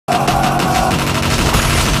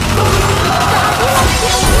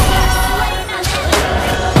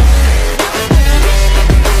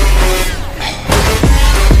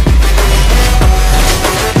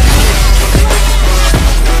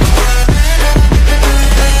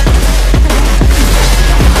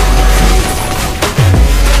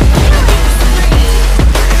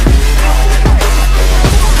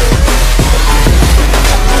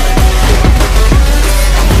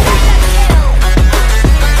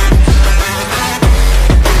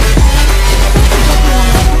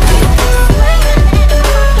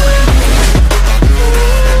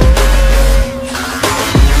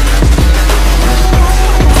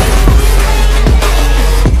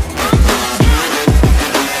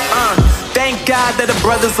thank God that the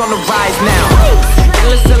brothers on the rise now.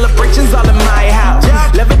 Endless celebrations all in my house.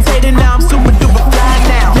 Levitating now, I'm super duper fly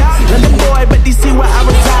now. London boy, but DC where I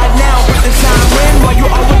reside now. Put the time in while you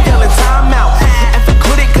always yelling time out. And for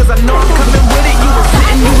quit it, cause I know I'm coming with it. You were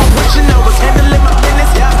sitting, you were wishing I was handling my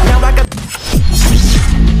business. Now I got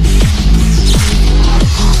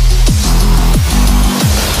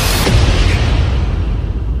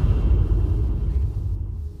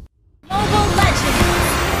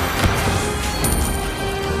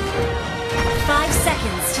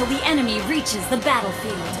reaches the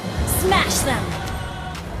battlefield. Smash them!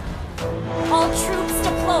 All troops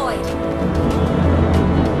deployed!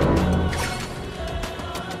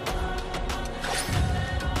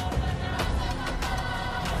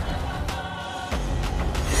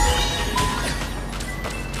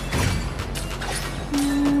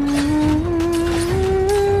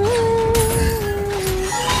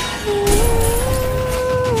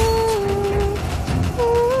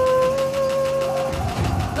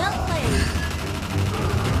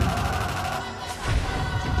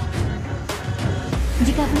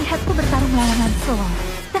 Jika melihatku bertarung melawan Slow,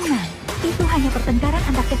 tenang, itu hanya pertengkaran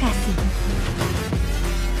antar kekasih.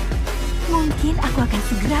 Mungkin aku akan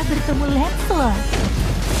segera bertemu Lancelot.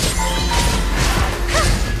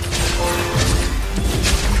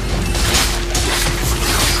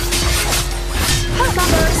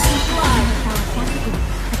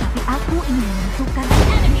 Tetapi aku ingin menentukan.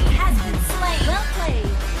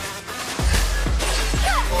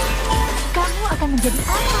 Kamu akan menjadi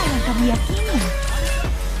apa yang kamu yakini?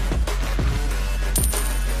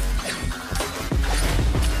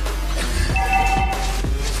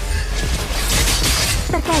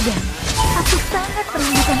 Terkadang, aku sangat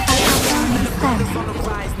merindukan Aamon di istana.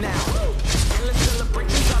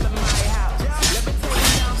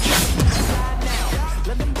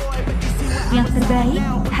 Yang terbaik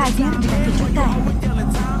hadir dengan kejutan.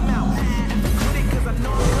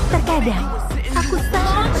 Terkadang, aku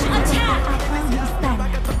sangat merindukan Aamon di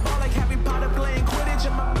istana.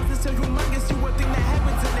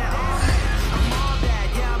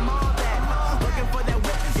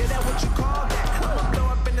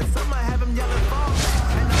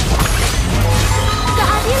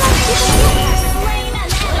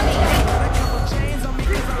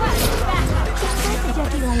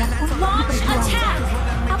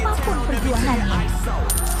 Apapun perjuangannya.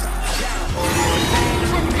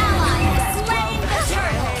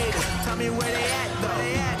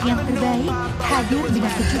 Yang terbaik hadir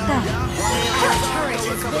dengan kejutan.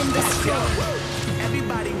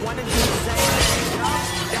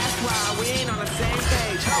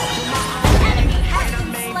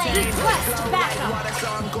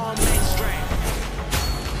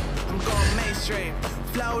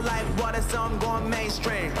 Flow like water, so I'm going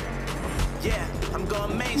mainstream. Yeah, I'm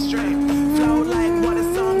going mainstream. Flow like water,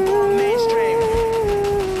 so I'm going mainstream.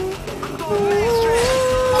 I'm going mainstream.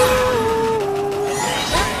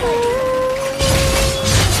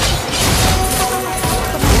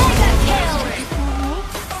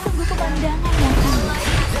 Tunggu pemandangan yang indah.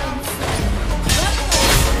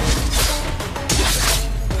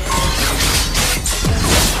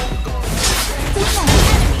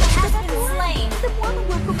 Semua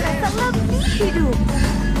membuatku merasa lebih hidup.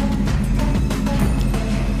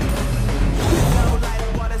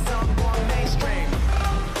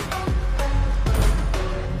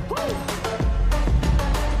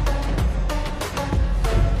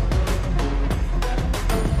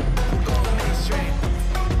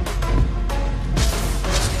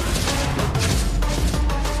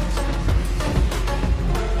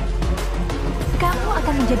 Kamu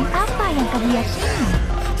akan menjadi apa yang kamu yakini?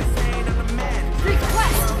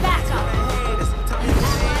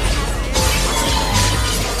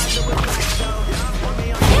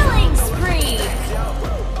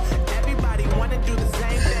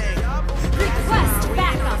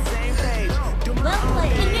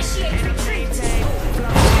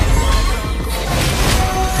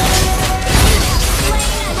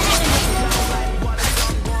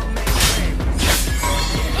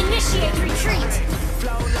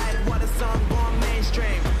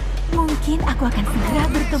 Mungkin aku akan segera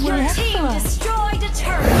bertemu Lancelot.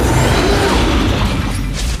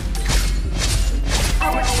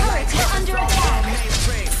 Our turrets are under attack.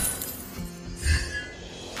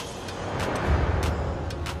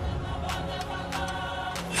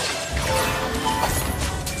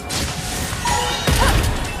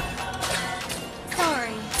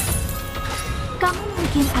 Sorry. Kamu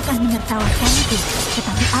mungkin akan menertawakanku,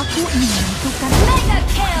 tetapi aku ingin menentukan. Mega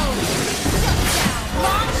kill!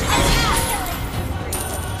 Launch attack!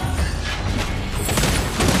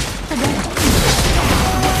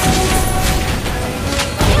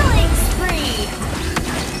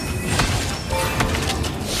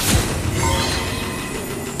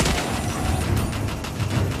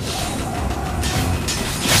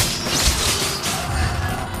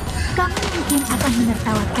 Kamu mungkin akan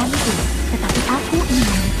menertawakanku, tetapi aku ingin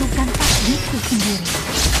menentukan takdirku sendiri.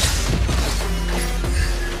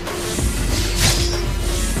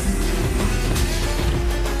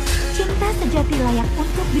 Cinta sejati layak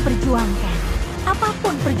untuk diperjuangkan,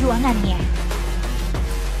 apapun perjuangannya.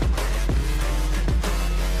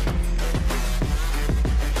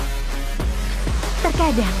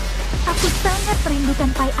 Terkadang, aku sangat merindukan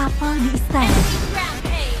pie apple di istana.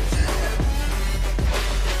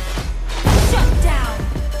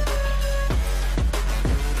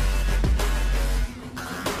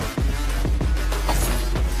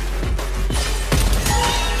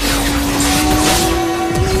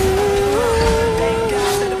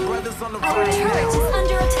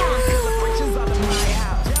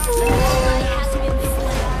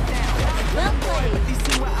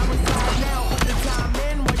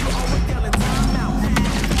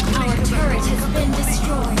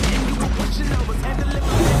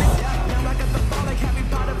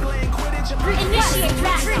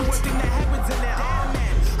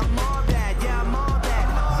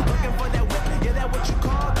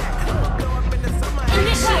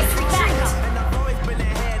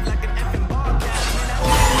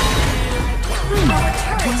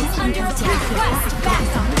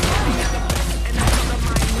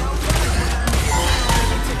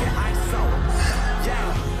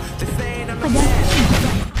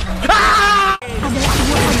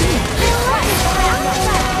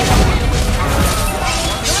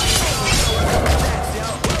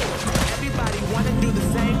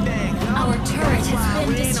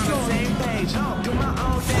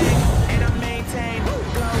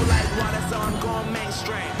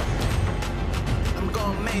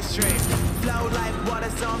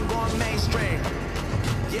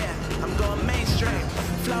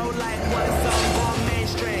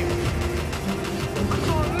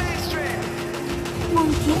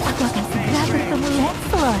 Mungkin aku akan segera bertemu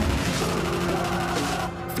Lancelot.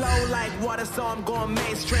 Flow like water, so I'm going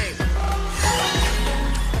mainstream.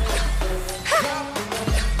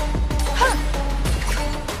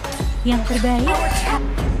 Yang terbaik.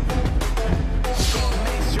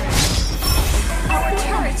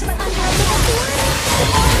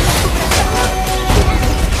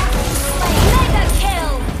 Mega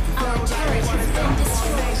kill! Our turret has been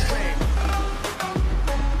destroyed.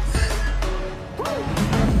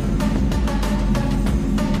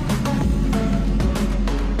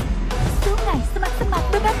 Sungai, semak-semak,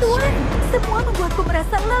 bebatuan. Semua membuatku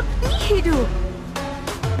merasa lebih hidup.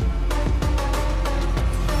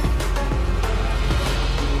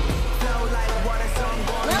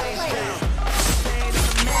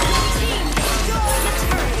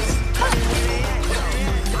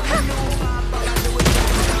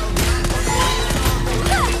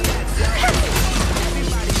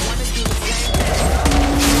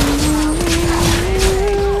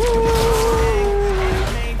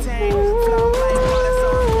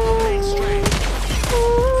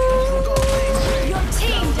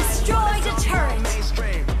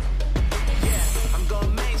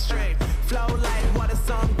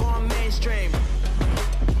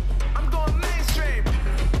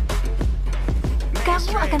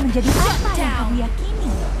 Kamu akan menjadi apa yang kamu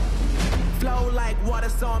yakini? Flow like water,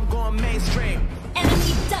 so I'm going mainstream.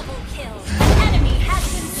 Enemy double kill. An enemy has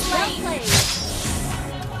been slain.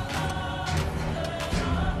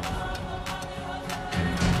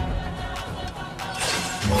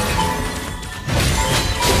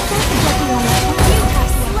 You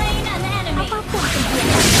have slain an enemy. Apapun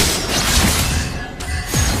terjadi.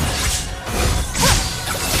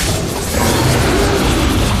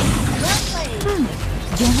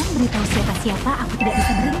 Jangan beritahu siapa-siapa aku tidak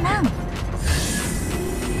bisa berenang.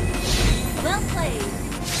 Well played.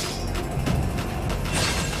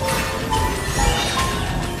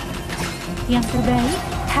 Yang terbaik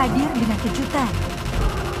hadir dengan kejutan.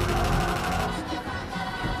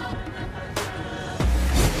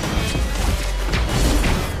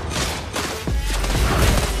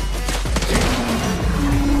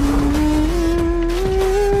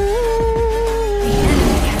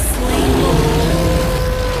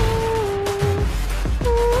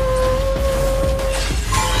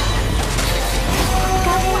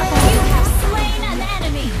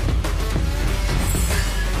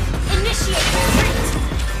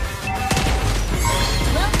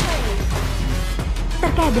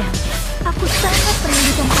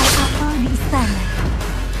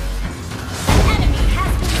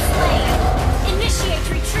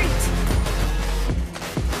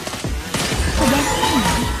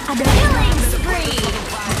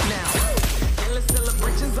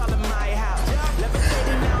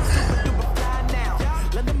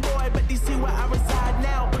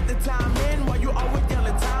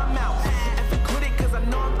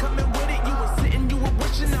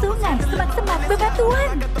 semangat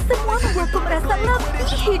Tuhan. Semua membuatku merasa lebih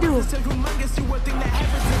hidup.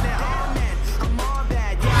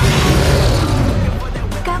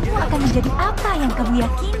 Kamu akan menjadi apa yang kamu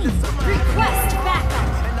yakini. Request backup.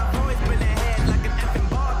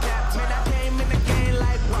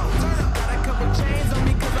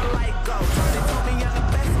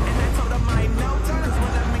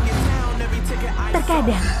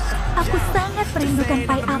 Terkadang, aku sangat merindukan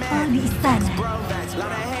pai apel di istana.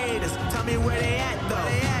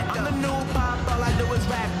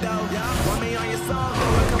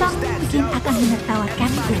 Kamu mungkin akan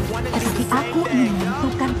menertawakanku, tetapi aku ingin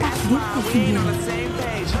menentukan takdirku sendiri.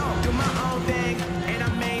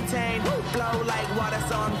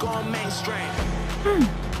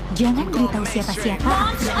 Jangan beritahu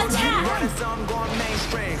siapa-siapa.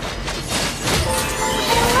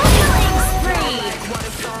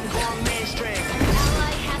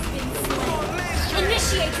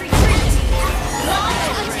 Initiate retreat. Launch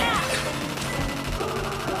attack.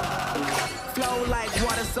 Flow like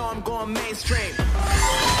water, so I'm going mainstream.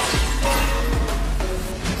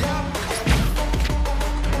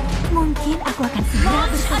 Mungkin aku akan segera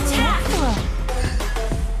bertemu.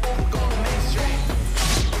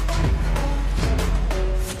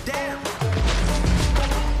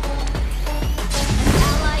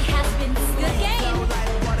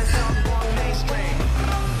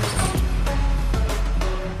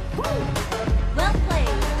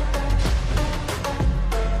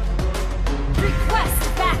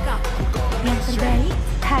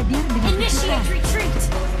 Hadir dengan Initiate retreat.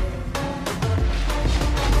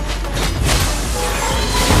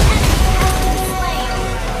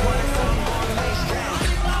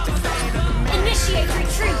 Initiate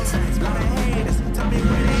retreat.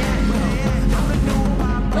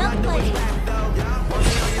 Well played.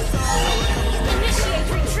 Initiate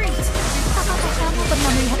retreat. Apakah kamu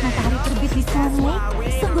pernah melihat matahari terbit di Swan Lake?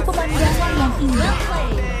 Sungguh pemandangan yang indah. Well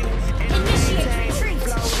played. Initiate retreat.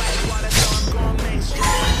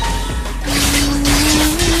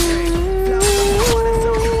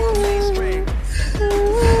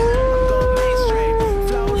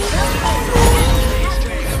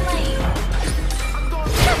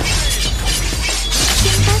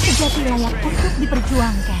 Sejati layak untuk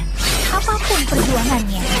diperjuangkan, apapun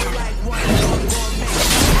perjuangannya.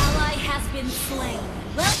 Ally has been slain.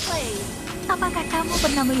 Well played. Apakah kamu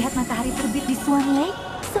pernah melihat matahari terbit di Swan Lake?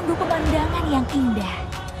 Sungguh pemandangan yang indah.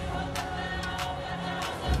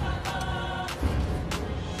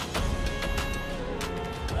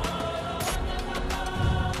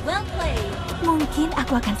 Well played. Mungkin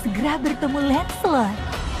aku akan segera bertemu Lancelot.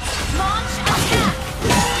 Launch attack.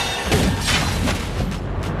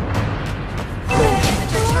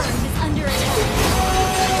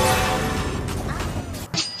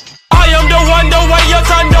 I am the one, the way your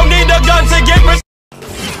son don't need a gun to get res-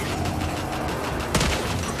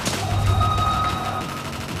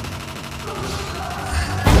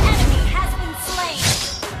 Enemy has been slain.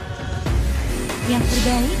 Yang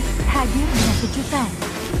terbaik hadir dengan kejutan.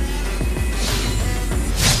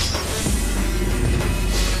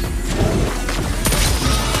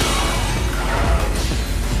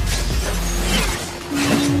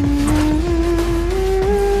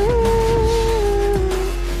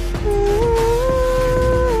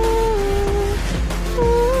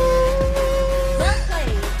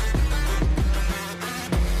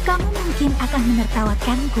 Akan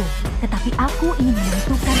menertawakanku, tetapi aku ingin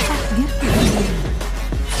menentukan takdirku sendiri.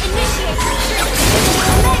 Initiate retreat.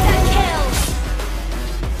 Mega kill.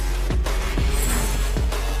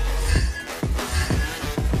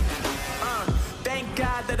 Thank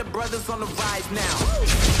God that the brothers on the rise now.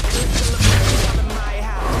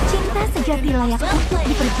 Cinta sejati layak untuk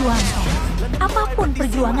diperjuangkan, apapun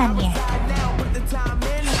perjuangannya.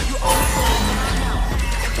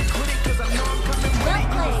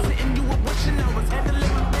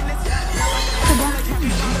 Sedangkan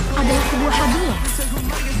adalah sebuah hadiah.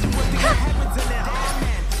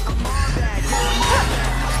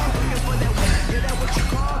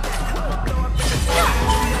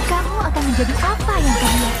 Kamu akan menjadi apa yang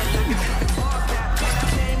kamu yakini.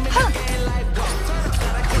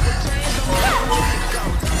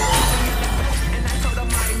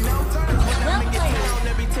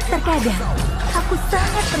 Terkadang, aku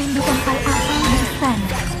sangat merindukan pai apel di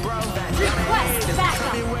istana. Request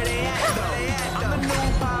backup.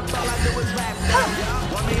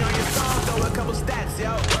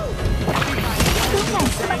 Dengan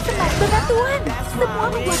semangat bernatuan, semua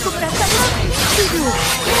membuatku merasa lebih hidup.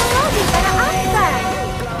 Nyerah di tanah angkat.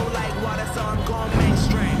 Yeah, I'm going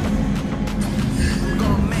mainstream.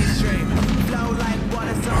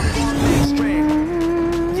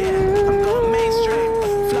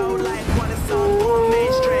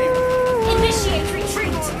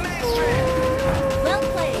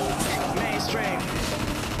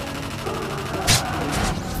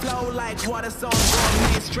 like water, so I'm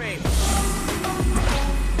going mainstream.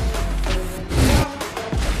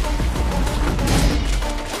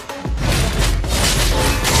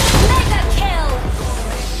 Mega kill.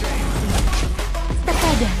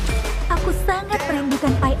 Terkadang, aku sangat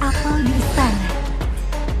merindukan pie apple di istana.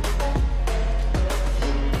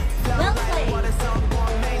 Well played.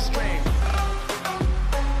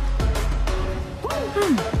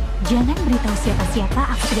 Jangan beritahu siapa-siapa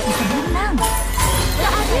aku tidak bisa berenang.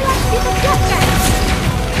 Keadilan ditegakkan.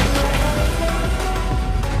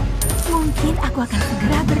 Mungkin aku akan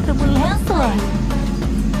segera bertemu Lancelot.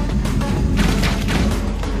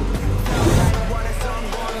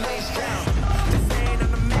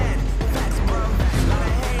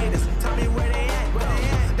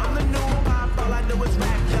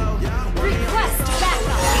 Request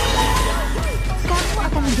backup. Kamu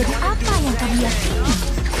akan menjadi apa yang kamu yakini?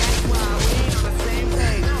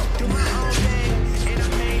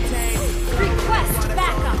 Request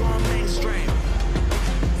backup.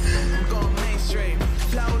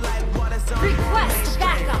 Request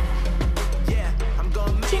backup.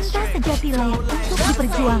 Cinta sejati layak untuk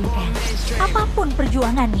diperjuangkan, apapun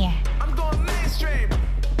perjuangannya.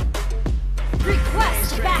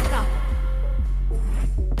 Request backup.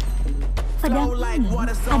 Pedang ini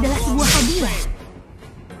adalah sebuah hadiah.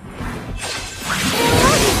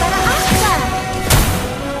 Melodi para angsa.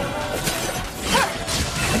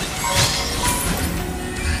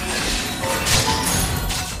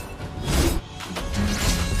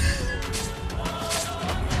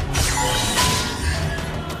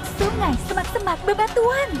 Sungai, semak-semak,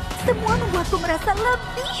 bebatuan. Semua membuatku merasa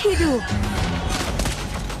lebih hidup.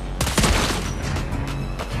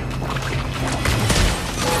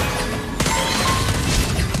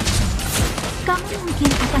 Kamu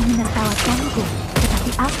mungkin akan menertawakanku,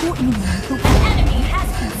 tetapi aku ingin menentukan. Enemy has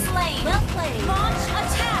been slain. Well played. Launch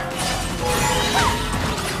attack.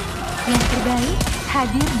 Yang terbaik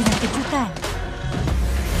hadir dengan kejutan.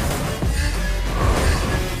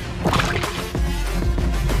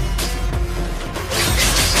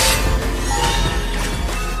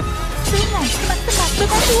 Sungai, semak-semak,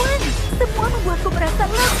 bebatuan. Semua membuatku merasa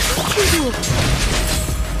lebih hidup.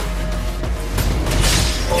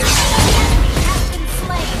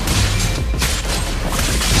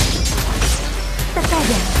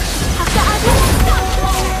 Terkadang, harta adil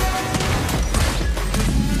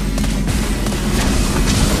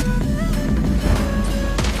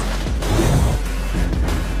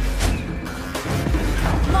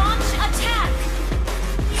Launch attack.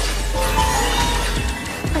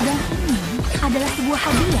 pedang ini adalah sebuah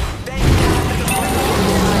hadiah.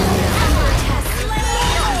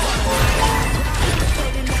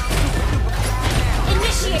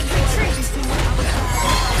 Initiate retreat.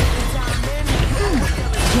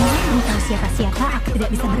 Jangan beritahu siapa-siapa aku tidak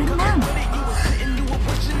bisa berenang.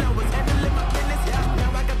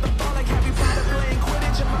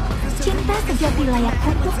 Cinta sejati layak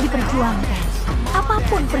untuk diperjuangkan,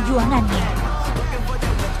 apapun perjuangannya.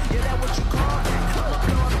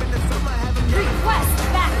 Request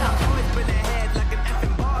backup.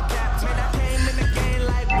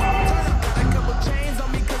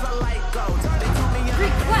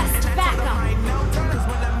 Request backup.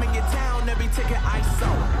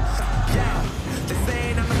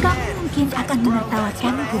 Kamu mungkin akan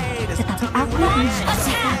menertawakanku, tetapi aku ingin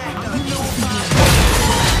merasakan diriku sendiri.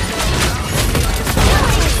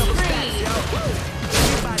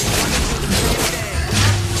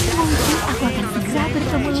 Mungkin aku akan segera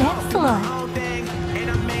bertemu Lancelot.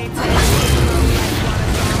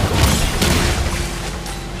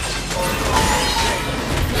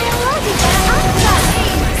 Melodi para angsa.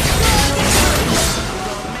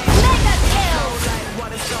 Mega kill.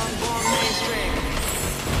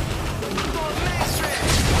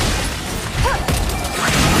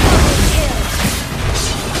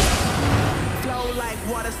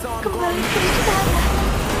 Kembali ke istana.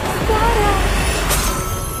 Sekarang.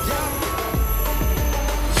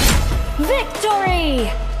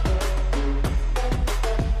 Victory.